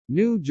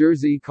New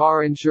Jersey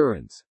car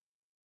insurance.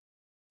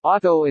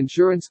 Auto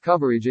insurance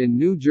coverage in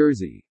New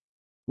Jersey.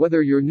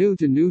 Whether you're new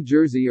to New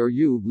Jersey or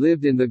you've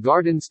lived in the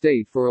Garden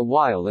State for a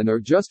while and are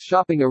just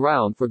shopping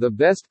around for the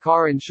best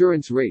car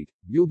insurance rate,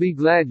 you'll be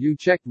glad you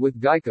checked with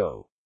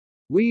Geico.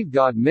 We've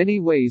got many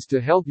ways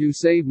to help you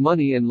save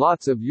money and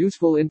lots of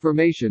useful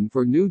information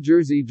for New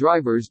Jersey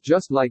drivers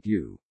just like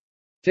you.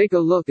 Take a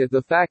look at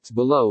the facts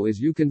below as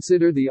you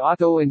consider the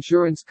auto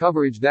insurance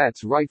coverage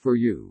that's right for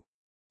you.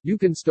 You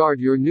can start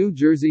your New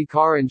Jersey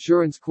car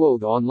insurance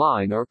quote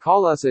online or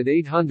call us at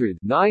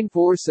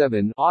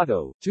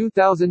 800-947-AUTO,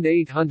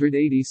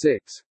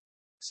 2886.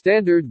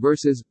 Standard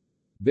versus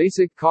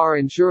basic car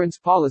insurance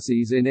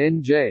policies in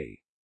NJ.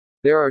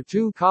 There are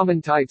two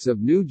common types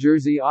of New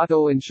Jersey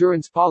auto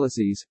insurance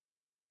policies: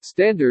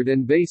 standard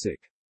and basic.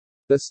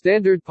 The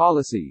standard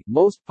policy,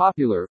 most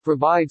popular,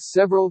 provides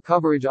several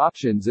coverage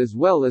options as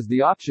well as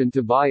the option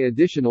to buy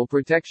additional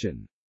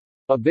protection.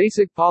 A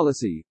basic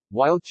policy,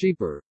 while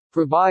cheaper,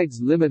 provides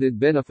limited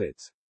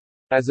benefits.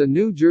 As a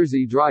New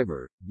Jersey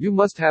driver, you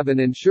must have an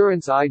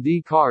insurance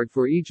ID card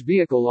for each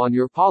vehicle on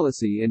your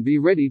policy and be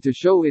ready to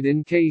show it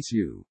in case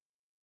you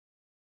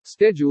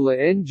schedule a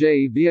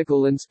NJ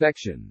vehicle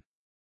inspection,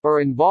 are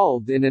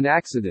involved in an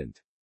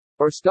accident,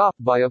 or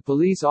stopped by a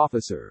police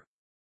officer.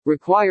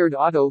 Required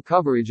auto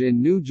coverage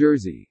in New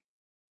Jersey.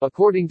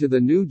 According to the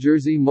New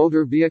Jersey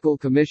Motor Vehicle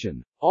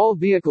Commission, all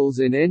vehicles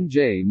in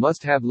NJ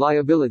must have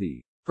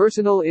liability,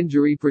 personal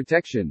injury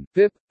protection,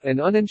 PIP,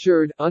 and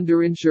uninsured,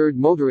 underinsured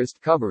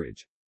motorist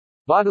coverage.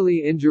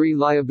 Bodily injury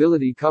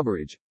liability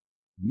coverage.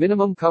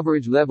 Minimum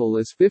coverage level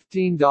is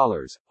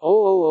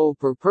 $15,000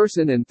 per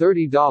person and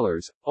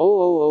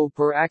 $30,000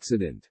 per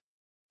accident.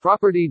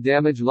 Property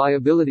damage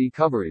liability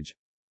coverage.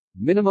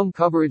 Minimum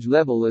coverage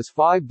level is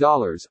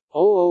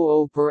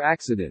 $5,000 per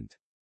accident.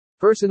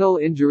 Personal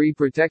injury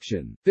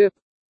protection, PIP.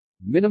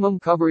 Minimum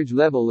coverage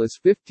level is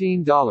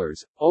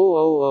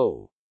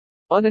 $15,000.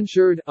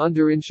 Uninsured,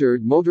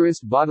 underinsured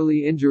motorist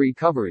bodily injury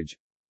coverage.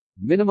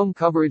 Minimum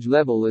coverage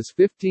level is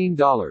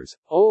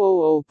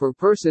 $15,000 per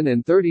person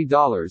and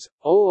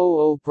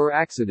 $30,000 per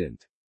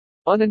accident.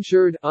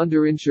 Uninsured,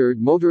 underinsured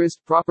motorist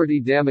property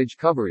damage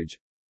coverage.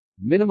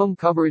 Minimum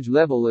coverage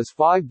level is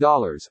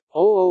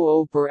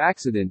 $5,000 per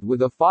accident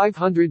with a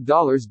 $500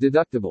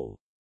 deductible.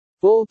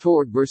 Full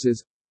tort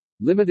versus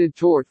limited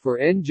tort for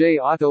NJ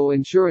auto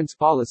insurance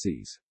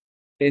policies.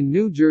 In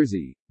New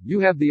Jersey, you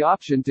have the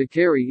option to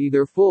carry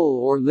either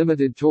full or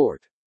limited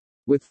tort.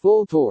 With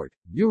full tort,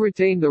 you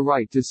retain the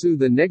right to sue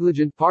the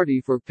negligent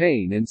party for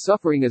pain and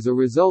suffering as a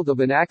result of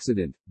an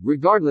accident,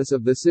 regardless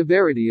of the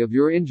severity of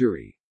your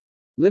injury.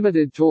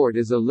 Limited tort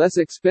is a less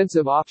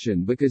expensive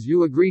option because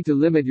you agree to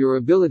limit your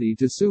ability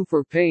to sue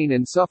for pain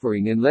and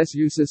suffering unless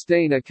you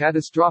sustain a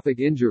catastrophic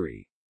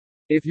injury.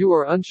 If you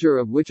are unsure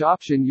of which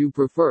option you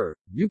prefer,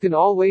 you can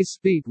always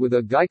speak with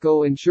a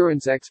Geico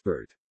insurance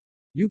expert.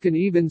 You can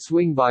even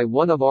swing by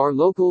one of our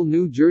local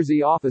New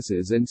Jersey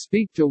offices and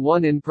speak to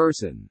one in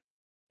person.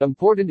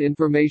 Important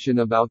information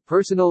about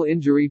personal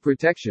injury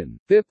protection,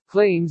 PIP,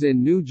 claims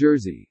in New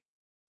Jersey.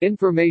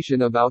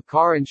 Information about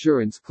car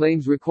insurance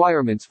claims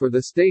requirements for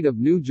the state of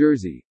New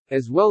Jersey,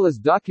 as well as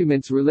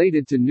documents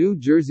related to New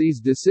Jersey's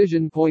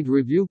Decision Point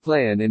Review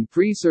Plan and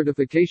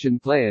Pre-Certification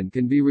Plan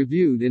can be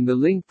reviewed in the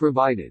link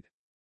provided.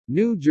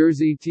 New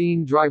Jersey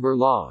Teen Driver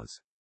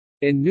Laws.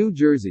 In New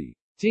Jersey,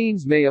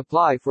 teens may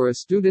apply for a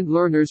student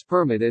learner's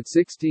permit at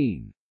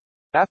 16.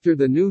 After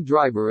the new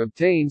driver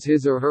obtains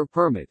his or her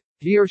permit,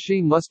 he or she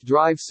must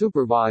drive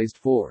supervised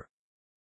for